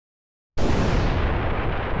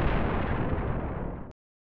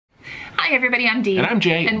Hi everybody, I'm Dee. And I'm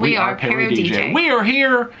Jay. And we are Pero DJ. We are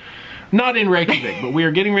here, not in Reykjavik, but we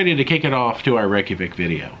are getting ready to kick it off to our Reykjavik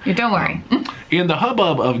video. Yeah, don't worry. In the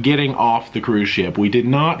hubbub of getting off the cruise ship, we did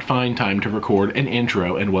not find time to record an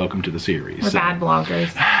intro and welcome to the series. We're bad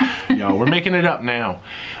bloggers. Y'all, we're making it up now.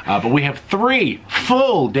 But we have 3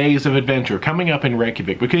 full days of adventure coming up in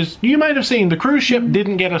Reykjavik because you might have seen the cruise ship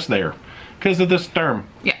didn't get us there because of the storm.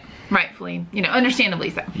 Yeah. Rightfully, you know,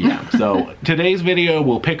 understandably so. Yeah, so today's video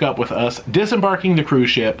will pick up with us disembarking the cruise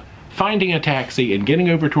ship, finding a taxi, and getting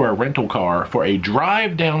over to our rental car for a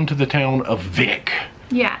drive down to the town of Vik.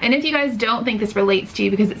 Yeah, and if you guys don't think this relates to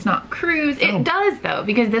you because it's not cruise, it does though,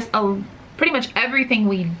 because this pretty much everything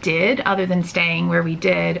we did, other than staying where we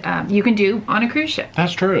did, you can do on a cruise ship.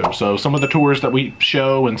 That's true. So some of the tours that we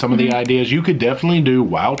show and some of the ideas you could definitely do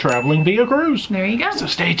while traveling via cruise. There you go. So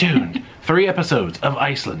stay tuned. 3 episodes of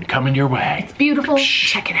Iceland coming your way. It's beautiful.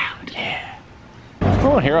 Check it out. Yeah.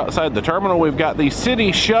 Well, here outside the terminal, we've got the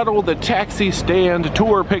city shuttle, the taxi stand,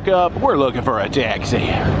 tour pickup. We're looking for a taxi.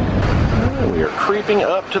 We are creeping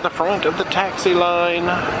up to the front of the taxi line.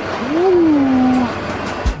 Ooh.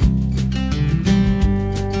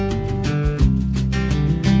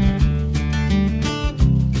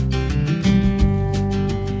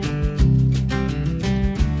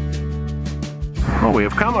 Well, we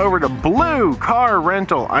have come over to Blue Car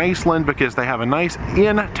Rental Iceland because they have a nice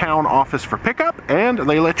in-town office for pickup and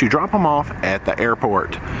they let you drop them off at the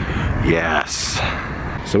airport. Yes.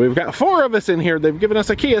 So we've got 4 of us in here. They've given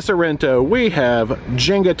us a Kia Sorento. We have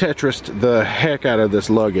Jenga Tetris'd the heck out of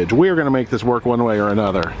this luggage. We're gonna make this work one way or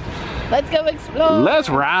another. Let's go explore. Let's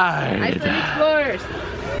ride. Iceland explorers.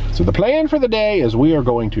 So the plan for the day is we are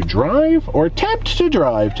going to drive or attempt to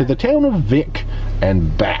drive to the town of Vik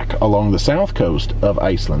and back along the south coast of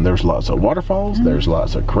Iceland. There's lots of waterfalls, there's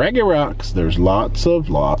lots of craggy rocks, there's lots.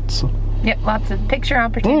 Yep, lots of picture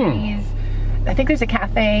opportunities. I think there's a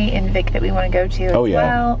cafe in Vik that we want to go to as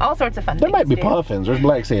well. All sorts of fun things. There might be puffins. There's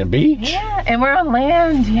Black Sand Beach. Yeah, and we're on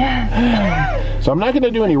land, yeah. So I'm not going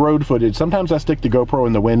to do any road footage. Sometimes I stick the GoPro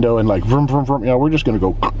in the window and like vroom, vroom, vroom. You know, we're just going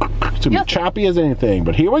to go. It's going to be choppy as anything,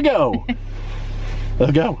 but here we go.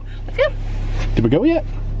 Let's go. Let's go. Did we go yet?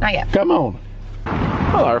 Not yet. Come on.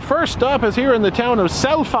 Well, our first stop is here in the town of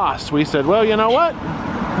Selfoss. We said, well, you know what?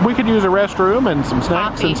 We could use a restroom and some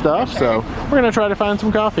snacks and stuff, so we're gonna try to find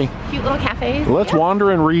some coffee. Cute little cafes. Let's wander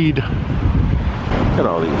and read. Look at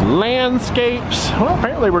all these landscapes. Well,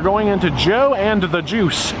 apparently we're going into Joe and the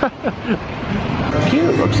Juice.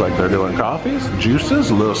 Cute. Looks like they're doing coffees,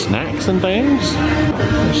 juices, little snacks and things.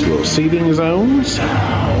 There's little seating zones.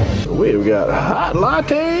 We've got hot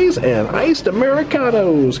lattes and iced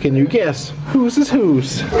Americanos. Can you guess whose is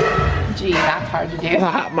whose? Gee, that's hard to do. That's a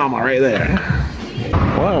hot mama right there.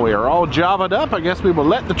 Well, we are all javaed up. I guess we will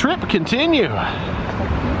let the trip continue.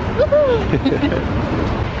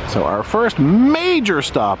 So our first major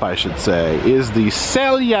stop, I should say, is the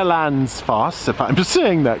Seljalandsfoss, if I'm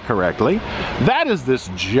saying that correctly. That is this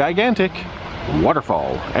gigantic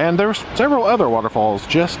waterfall. And there's several other waterfalls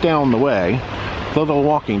just down the way. The little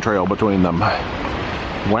walking trail between them.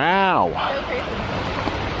 Wow.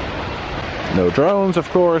 No drones, of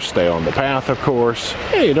course. Stay on the path, of course.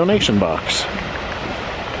 Hey, donation box.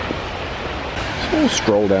 We'll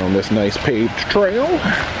stroll down this nice paved trail.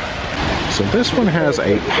 So this one has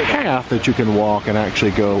a path that you can walk and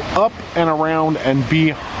actually go up and around and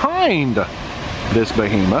behind this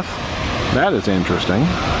behemoth. That is interesting.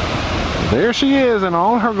 There she is in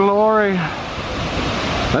all her glory.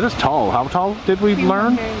 That is tall. How tall did we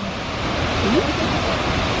learn?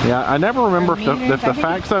 Yeah, I never remember if the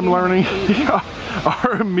facts I'm learning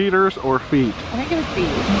are meters or feet. I think it was feet.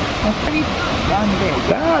 That's pretty darn big.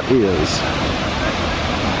 That is.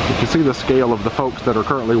 You can see the scale of the folks that are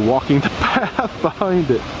currently walking the path behind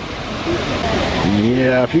it.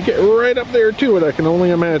 Yeah, if you get right up there to it, I can only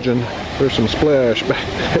imagine there's some splash back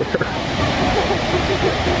there.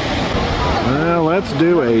 Well, let's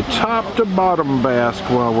do a top to bottom bask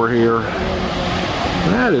while we're here.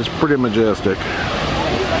 That is pretty majestic.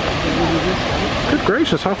 Good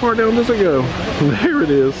gracious, how far down does it go? There it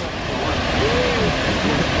is.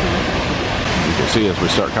 You can see as we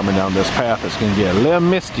start coming down this path, it's going to get a little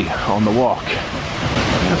misty on the walk.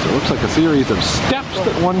 Yes, it looks like a series of steps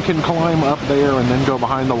that one can climb up there and then go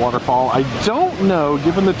behind the waterfall. I don't know,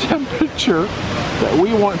 given the temperature, that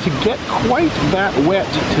we want to get quite that wet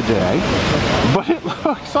today, but it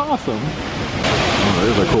looks awesome. Oh,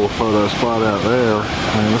 there's a cool photo spot out there.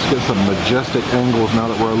 And let's get some majestic angles now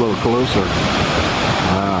that we're a little closer.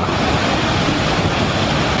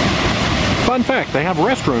 Fun fact, they have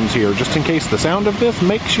restrooms here just in case the sound of this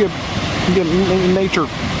makes you get a nature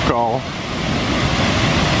call.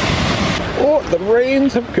 Oh, the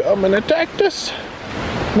rains have come and attacked us.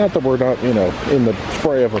 Not that we're not, you know, in the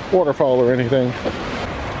fray of a waterfall or anything.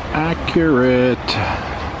 Accurate.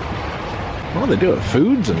 Well, they do have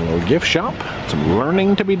foods and a little gift shop. Some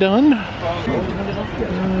learning to be done.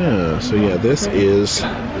 So yeah, this is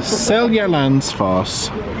Seljalandsfoss.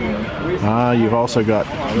 You've also got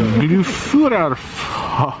Glacier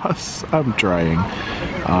I'm trying.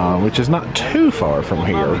 Which is not too far from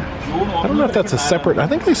here. I don't know if that's a separate, I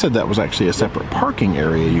think they said that was actually a separate parking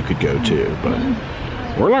area you could go to, but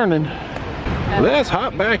we're learning. Let's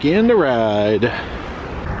hop back in the ride.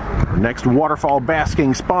 Our next waterfall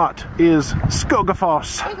basking spot is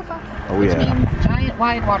Skógafoss. Oh yeah. Which means giant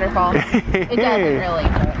wide waterfall. It doesn't really.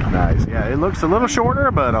 Nice, yeah, it looks a little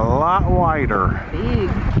shorter, but a lot wider. Big.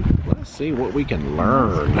 Let's see what we can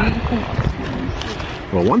learn.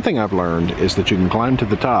 Well, one thing I've learned is that you can climb to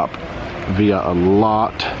the top via a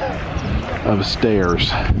lot of stairs.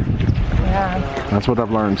 Yeah. That's what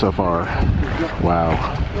I've learned so far. Wow.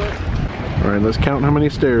 All right, let's count how many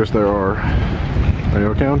stairs there are. Are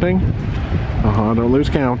you counting? Don't lose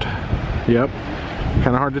count. Yep. Kind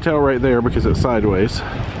of hard to tell right there because it's sideways.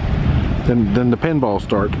 Then the pinball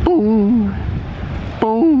starts. Boom.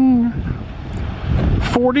 Boom.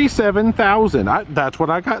 47,000. That's what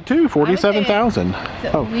I got too. 47,000.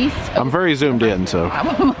 Oh, I'm very zoomed in, so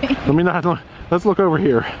let me not. Let's look over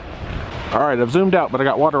here. All right, I've zoomed out, but I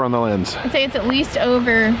got water on the lens. I'd say it's at least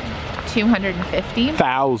over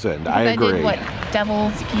 250,000. I agree. I did what,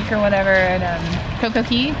 Devil's Peak or whatever, and Coco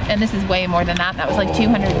Key, and this is way more than that. That was like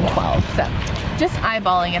 212. So just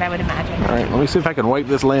eyeballing it, I would imagine. All right, let me see if I can wipe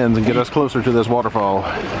this lens and get us closer to this waterfall.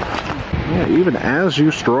 Yeah, even as you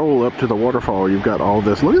stroll up to the waterfall, you've got all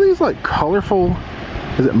this. Look at these like colorful,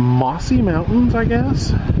 is it mossy mountains, I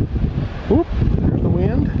guess? Oop, there's the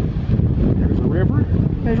wind. There's the river.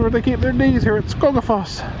 There's where they keep their D's here at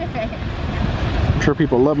Skogafoss. I'm sure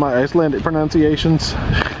people love my Icelandic pronunciations.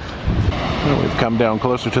 Well, we've come down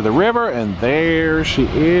closer to the river, and there she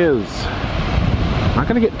is. I'm not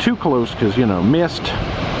gonna get too close because, you know, mist,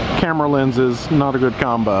 camera lenses, not a good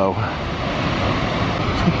combo.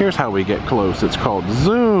 Here's how we get close. It's called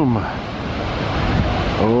zoom.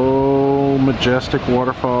 Oh, majestic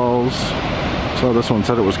waterfalls. So this one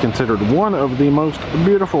said it was considered one of the most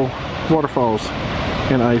beautiful waterfalls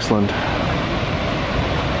in Iceland.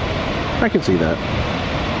 I can see that.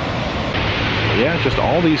 Yeah, just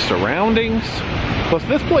all these surroundings. Plus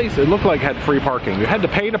this place, it looked like had free parking. You had to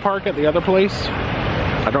pay to park at the other place.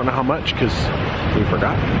 I don't know how much because we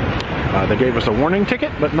forgot. They gave us a warning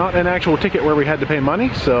ticket, but not an actual ticket where we had to pay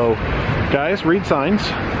money. So, guys, read signs,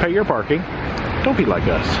 pay your parking. Don't be like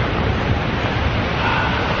us.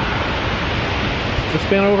 It's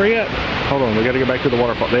been over yet. Hold on, we got to get back to the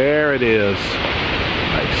waterfall. There it is.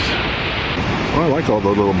 Nice. Well, I like all the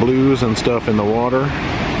little blues and stuff in the water.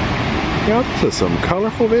 Yeah, this is some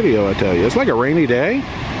colorful video, I tell you. It's like a rainy day,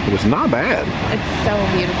 but it's not bad. It's so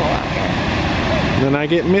beautiful out here. Then I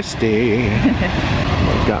get misty.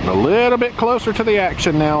 I've gotten a little bit closer to the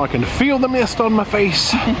action now. I can feel the mist on my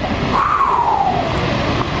face.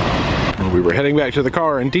 Well, we were heading back to the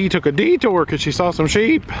car and Dee took a detour because she saw some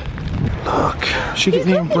sheep. Look, she didn't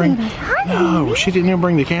even bring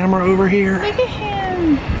the camera over here. Look at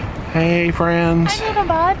him. Hey, friends. Hi, little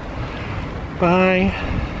bud. Bye.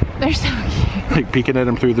 They're so cute. Like peeking at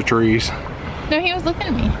him through the trees. No, he was looking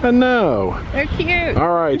at me. No. They're cute.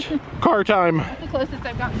 All right, car time. That's the closest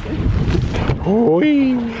I've gotten to.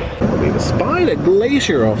 We spied a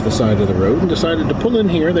glacier off the side of the road and decided to pull in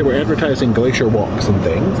here. They were advertising glacier walks and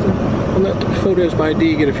things. And let Photos by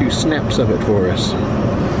D get a few snaps of it for us.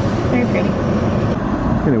 Very pretty.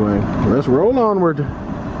 Anyway, let's roll onward.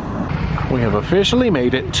 We have officially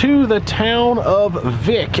made it to the town of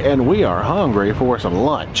Vik, and we are hungry for some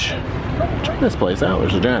lunch. Check this place out.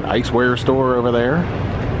 There's a giant iceware store over there.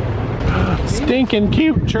 Stinking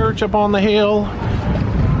cute church up on the hill.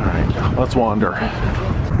 Alright, let's wander.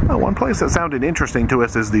 Well, one place that sounded interesting to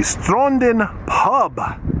us is the Strondin Pub.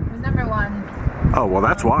 It was number one. Oh, well,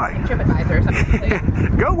 that's why. TripAdvisor or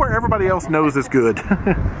something. Go where everybody else knows is good.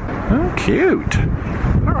 Oh, cute.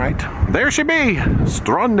 Alright, there she be.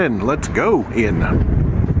 Strondin, let's go in.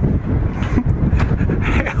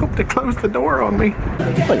 I hope to close the door on me.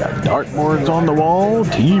 They got dartboards on the wall,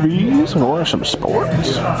 TVs, and watch some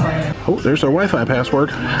sports. Oh, there's our Wi-Fi password.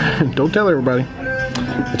 Don't tell everybody.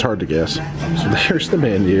 It's hard to guess. So there's the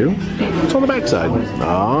menu. It's on the back side.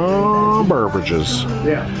 Ah, beverages. I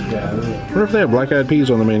wonder if they have black-eyed peas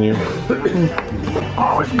on the menu.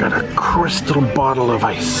 Oh, we've got a crystal bottle of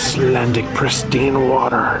Icelandic pristine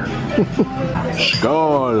water.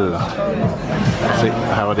 Skool. See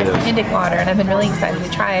how it is. Icelandic water, and I've been really excited to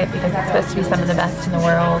try it because it's supposed to be some of the best in the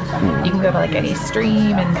world. You can go to like any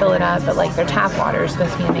stream and fill it up, but like their tap water is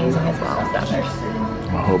supposed to be amazing as well. So.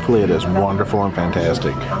 Well, hopefully it is wonderful and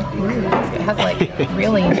fantastic. It has like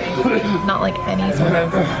really not like any sort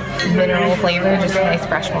of mineral flavor, just nice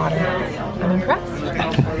fresh water. I'm impressed.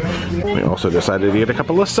 We also decided to get a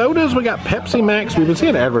couple of sodas. We got Pepsi Max. We've been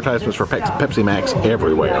seeing advertisements for Pepsi Max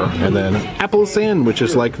everywhere. And then Apple Sin, which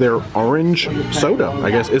is like their orange soda, I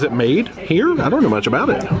guess. Is it made here? I don't know much about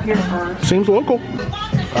it. Seems local.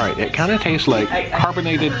 All right, it kind of tastes like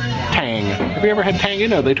carbonated Tang. Have you ever had Tang? You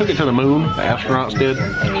know, they took it to the moon. The astronauts did.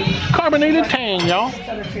 Carbonated Tang, y'all.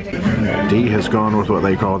 Dee has gone with what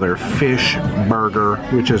they call their fish burger,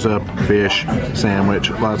 which is a fish sandwich,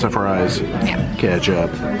 lots of fries, ketchup.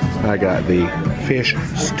 I got the fish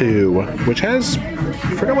stew, which has,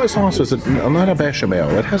 I forgot what sauce is it, not a bechamel.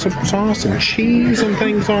 It has a sauce and cheese and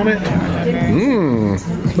things on it.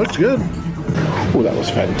 Mmm, looks good. Oh, that was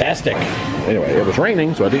fantastic. Anyway, it was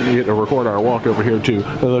raining, so I didn't get to record our walk over here to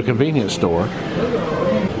the convenience store.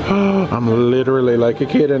 Oh, I'm literally like a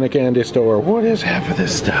kid in a candy store. What is half of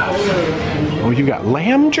this stuff? Oh, you got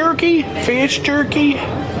lamb jerky? Fish jerky?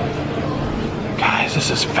 Guys, this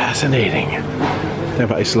is fascinating. They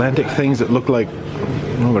have Icelandic things that look like,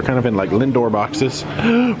 well, they're kind of in like Lindor boxes.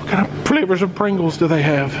 What kind of flavors of Pringles do they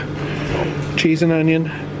have? Cheese and onion,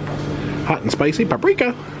 hot and spicy,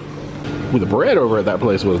 paprika. Well, the bread over at that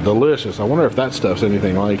place was delicious. I wonder if that stuff's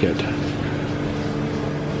anything like it.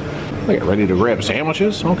 I get ready to grab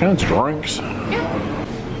sandwiches, all kinds of drinks.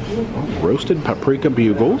 Oh, roasted paprika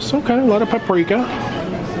bugles. Okay, a lot of paprika.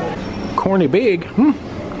 Corny Big.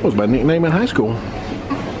 That was my nickname in high school.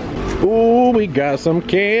 Oh, we got some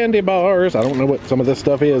candy bars. I don't know what some of this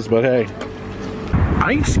stuff is, but hey.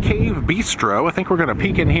 Ice Cave Bistro. I think we're going to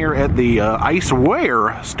peek in here at the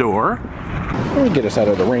Iceware store. Let me get us out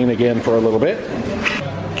of the rain again for a little bit.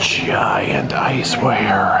 Giant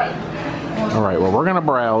Iceware. All right, well, we're going to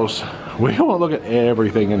browse. We won't look at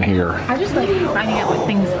everything in here. I just like finding out what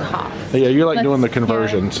things cost. Yeah, you like doing the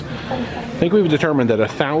conversions. I think we've determined that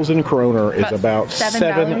 1,000 kroner is about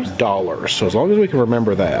 $7. So as long as we can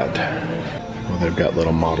remember that. Well, they've got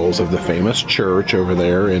little models of the famous church over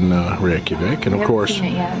there in Reykjavik. And of course,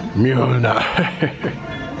 Mjolnir.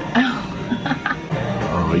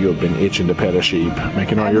 Oh, you have been itching to pet a sheep,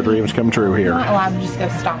 making all your dreams come true here. I'm not allowed to just go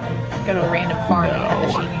stop and go to a random farm and pet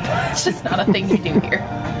a sheep. It's just not a thing you do here.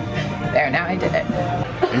 There, now I did it.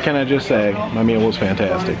 And can I just say, my meal was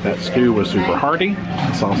fantastic. That stew was super hearty.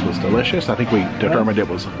 The sauce was delicious. I think we determined it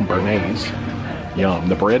was Bernays. Yum.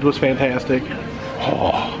 The bread was fantastic.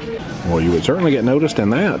 Oh, well, you would certainly get noticed in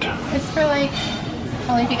that. It's for like,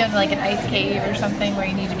 probably if you go to like an ice cave or something where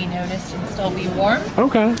you need to be noticed and still be warm.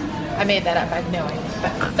 Okay. I made that up, I have no idea,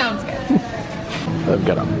 but it sounds good. They've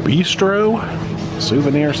got a bistro,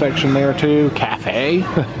 souvenir section there too, cafe.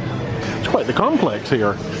 It's quite the complex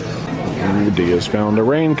here. Dia's found a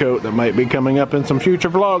raincoat that might be coming up in some future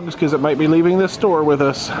vlogs because it might be leaving this store with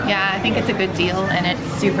us. Yeah, I think it's a good deal and it's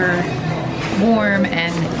super warm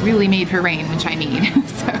and really made for rain, which I need.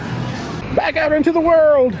 So. Back out into the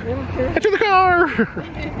world! Into the car!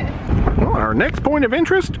 Well, our next point of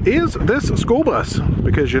interest is this school bus,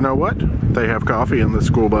 because you know what? They have coffee in the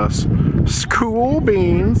school bus. School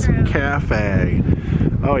Beans Cafe.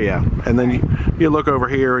 Oh yeah, and then you look over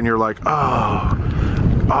here and you're like, oh,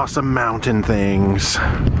 awesome mountain things.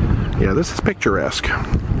 Yeah, this is picturesque.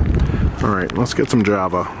 All right, let's get some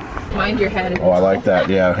Java. Mind your head. Oh, I like that,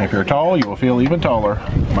 yeah. If you're tall, you will feel even taller.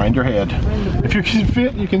 Mind your head. If you can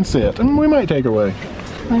fit, you can sit. And we might take away.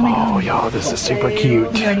 Oh, y'all, this is super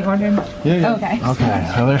cute. You already ordered? Yeah. Okay.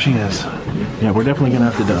 Okay, oh, there she is. Yeah, we're definitely gonna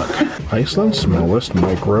have to duck. Iceland's smallest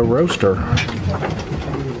micro roaster.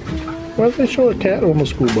 Why did they show a cat on the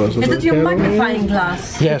school bus? Is it your magnifying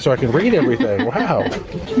glass? Yeah, so I can read everything. Wow.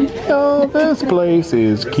 Oh, this place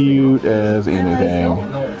is cute as anything.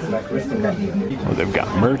 Well, they've got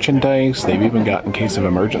merchandise. They've even got, in case of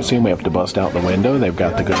emergency, we have to bust out the window. They've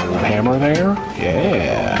got the good old hammer there.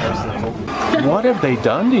 Yeah. What have they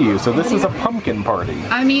done to you? So this is a pumpkin party.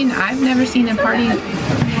 I mean, I've never seen a party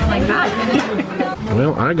like that.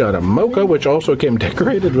 Well, I got a mocha, which also came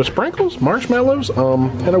decorated with sprinkles, marshmallows,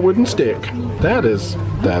 and a wooden stick. That is.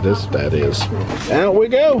 Out we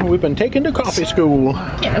go. We've been taken to coffee school.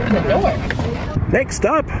 Can't open the door. Next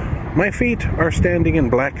up, my feet are standing in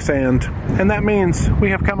black sand, and that means we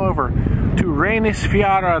have come over to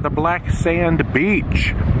Reynisfjara, the black sand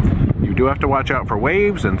beach. You You do have to watch out for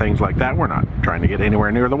waves and things like that. We're not trying to get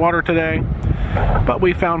anywhere near the water today. But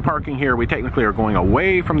we found parking here. We technically are going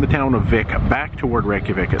away from the town of Vik back toward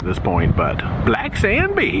Reykjavik at this point, but Black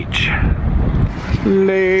Sand Beach.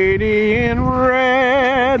 Lady in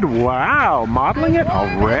red. Wow, modeling it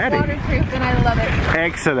already. It's waterproof and I love it.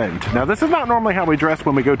 Excellent. Now this is not normally how we dress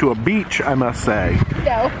when we go to a beach, I must say.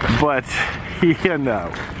 No. But, you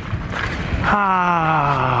know.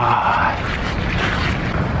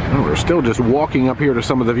 Well, we're still just walking up here to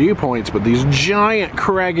some of the viewpoints, but these giant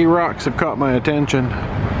craggy rocks have caught my attention.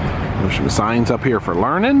 There's some signs up here for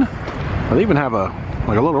learning. They even have a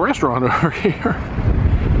little restaurant over here.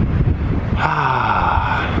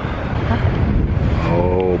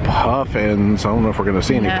 Oh, puffins. I don't know if we're going to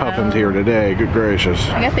see any puffins here today. Good gracious.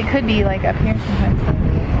 I guess it could be like up here sometimes.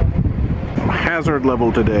 Hazard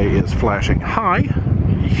level today is flashing high.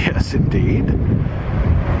 Yes, indeed.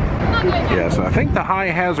 Yes, I think the high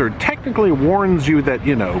hazard technically warns you that,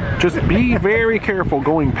 you know, just be very careful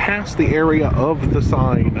going past the area of the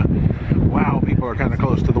sign. Wow, people are kind of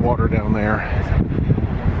close to the water down there.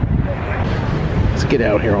 Let's get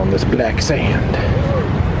out here on this black sand.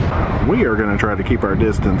 We are going to try to keep our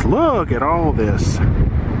distance. Look at all this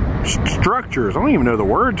structures. I don't even know the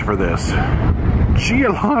words for this.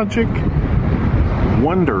 Geologic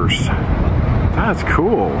wonders. That's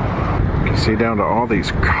cool. You can see down to all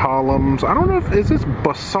these columns. I don't know if, is this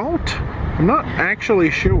basalt? I'm not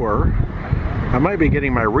actually sure. I might be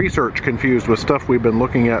getting my research confused with stuff we've been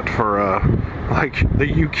looking at for, like the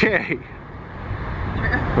UK.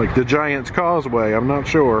 Like the Giant's Causeway, I'm not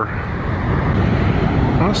sure.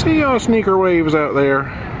 I see y'all sneaker waves out there.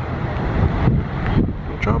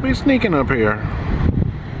 Don't y'all be sneaking up here.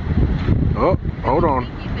 Oh, hold on.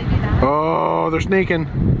 Oh, they're sneaking.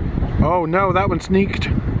 Oh no, that one sneaked.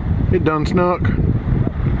 It done snuck.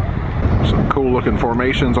 Some cool looking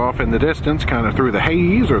formations off in the distance, kind of through the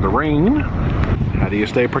haze or the rain. How do you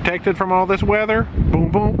stay protected from all this weather? Boom,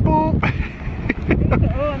 boom, boom.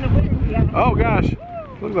 Oh gosh,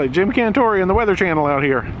 looks like Jim Cantori and the Weather Channel out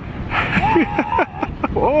here.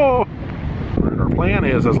 Whoa. Our plan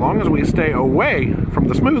is, as long as we stay away from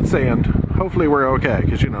the smooth sand, hopefully we're okay.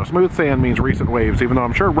 Because, you know, smooth sand means recent waves, even though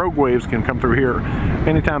I'm sure rogue waves can come through here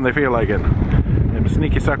anytime they feel like it. Them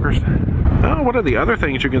sneaky suckers. Oh, one of the other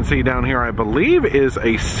things you can see down here, I believe, is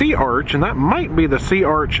a sea arch, and that might be the sea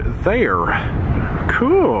arch there.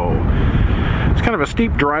 Cool. It's kind of a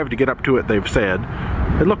steep drive to get up to it, they've said.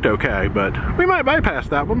 It looked okay, but we might bypass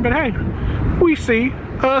that one, but hey, we see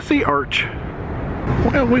a sea arch.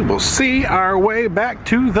 Well, we will see our way back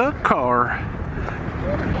to the car.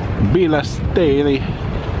 Bila Staley.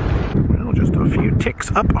 Well, just a few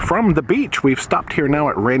ticks up from the beach. We've stopped here now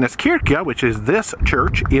at Reynisfjara, which is this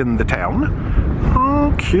church in the town.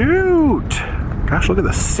 Oh, cute. Gosh, look at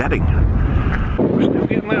the setting. We're still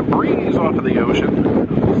getting that breeze off of the ocean.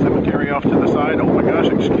 Cemetery off to the side. Oh my gosh,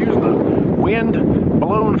 excuse the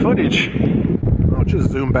wind-blown footage. I'll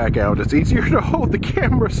just zoom back out. It's easier to hold the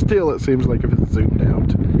camera still, it seems like, if it's zoomed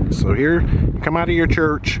out. So here, you come out of your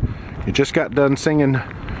church. You just got done singing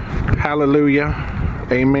hallelujah,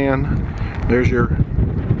 amen. There's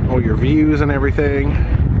all your views and everything.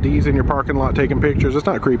 D's in your parking lot taking pictures. It's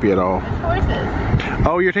not creepy at all. It's horses.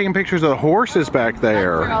 Oh, you're taking pictures of the horses back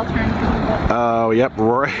there. Oh, yep,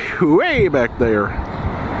 right, way back there.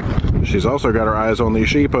 She's also got her eyes on these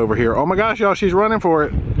sheep over here. Oh my gosh, y'all, she's running for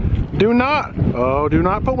it. Do not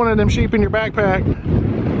put one of them sheep in your backpack.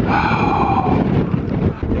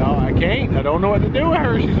 Y'all, I can't. I don't know what to do with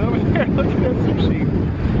her. She's over there looking at some sheep.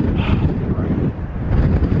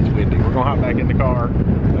 It's windy. We're gonna hop back in the car,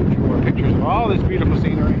 take a few more pictures of all this beautiful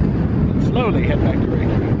scenery, and slowly head back to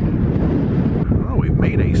Reykjavik. Oh, we've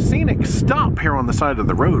made a scenic stop here on the side of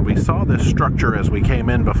the road. We saw this structure as we came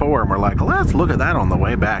in before, and we're like, let's look at that on the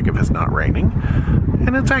way back if it's not raining.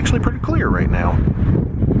 And it's actually pretty clear right now.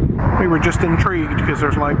 We were just intrigued because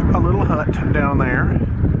there's like a little hut down there.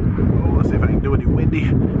 Oh, let's see if I can do any windy,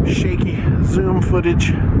 shaky zoom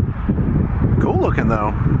footage. Cool looking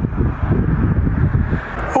though.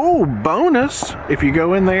 Oh, bonus! If you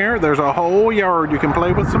go in there, there's a whole yard you can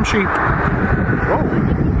play with some sheep. Oh,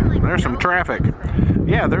 there's some traffic.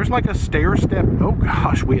 Yeah, there's like a stair-step, oh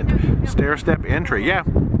gosh, stair-step entry, yeah.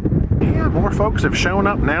 Yeah, more folks have shown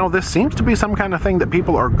up now. This seems to be some kind of thing that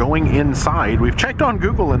people are going inside. We've checked on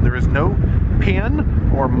Google and there is no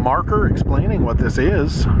pin or marker explaining what this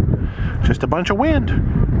is. Just a bunch of wind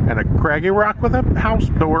and a craggy rock with a house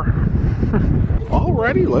door.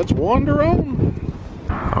 Alrighty, let's wander on.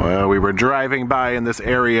 Well, we were driving by in this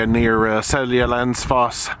area near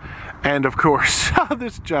Seljalandsfoss And of course,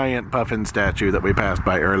 this giant puffin statue that we passed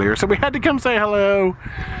by earlier. So we had to come say hello.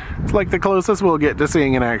 It's like the closest we'll get to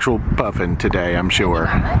seeing an actual puffin today, I'm sure.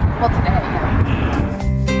 Well, today, yeah.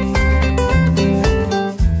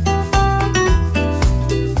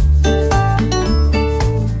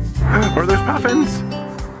 Are those puffins?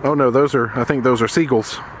 Oh no, I think those are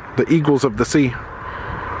seagulls. The eagles of the sea. You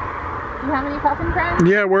have any puffin friends?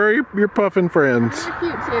 Yeah, where are your puffin friends? They're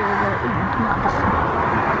cute too, but not puffin.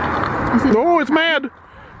 Oh, it's mad!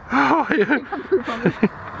 Oh, yeah.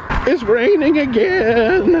 It's raining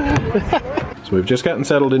again! So we've just gotten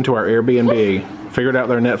settled into our Airbnb, figured out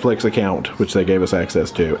their Netflix account, which they gave us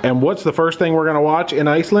access to. And what's the first thing we're gonna watch in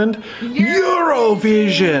Iceland?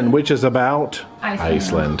 Eurovision, which is about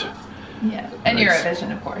Iceland. Yeah, and nice.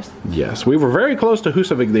 Eurovision, of course. Yes, we were very close to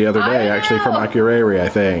Husavik the other day, actually, from Akureyri, I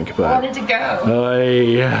think. But I wanted to go.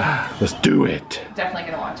 Yeah, let's do it.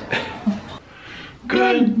 Definitely gonna watch it.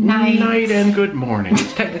 Good night and good morning.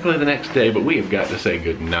 It's technically the next day, but we have got to say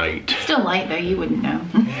good night. Still light though, you wouldn't know.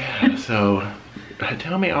 Yeah, so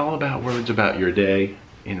tell me all about words about your day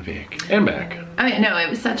in Vik and back. I mean, no, it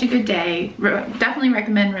was such a good day. Definitely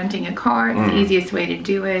recommend renting a car. It's the easiest way to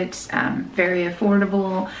do it. Very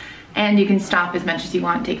affordable. And you can stop as much as you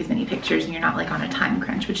want, take as many pictures, and you're not like on a time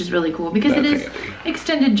crunch, which is really cool because it is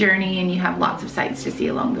extended journey and you have lots of sights to see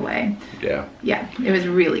along the way. Yeah. Yeah, it was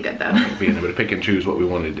really good though. Being able to pick and choose what we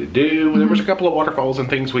wanted to do. There was a couple of waterfalls and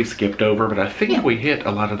things we skipped over, but I think we hit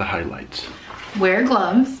a lot of the highlights. Wear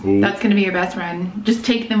gloves. Ooh. That's gonna be your best friend. Just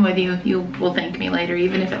take them with you. You will thank me later,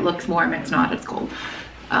 even if it looks warm, it's not, it's cold.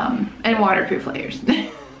 And waterproof layers.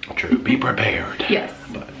 True, be prepared. Yes.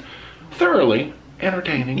 But thoroughly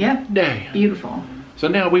entertaining day. Beautiful. So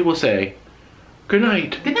now we will say good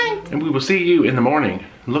night. Good night. And we will see you in the morning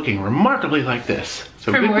looking remarkably like this.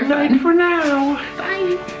 So good night for now.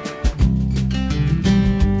 Bye.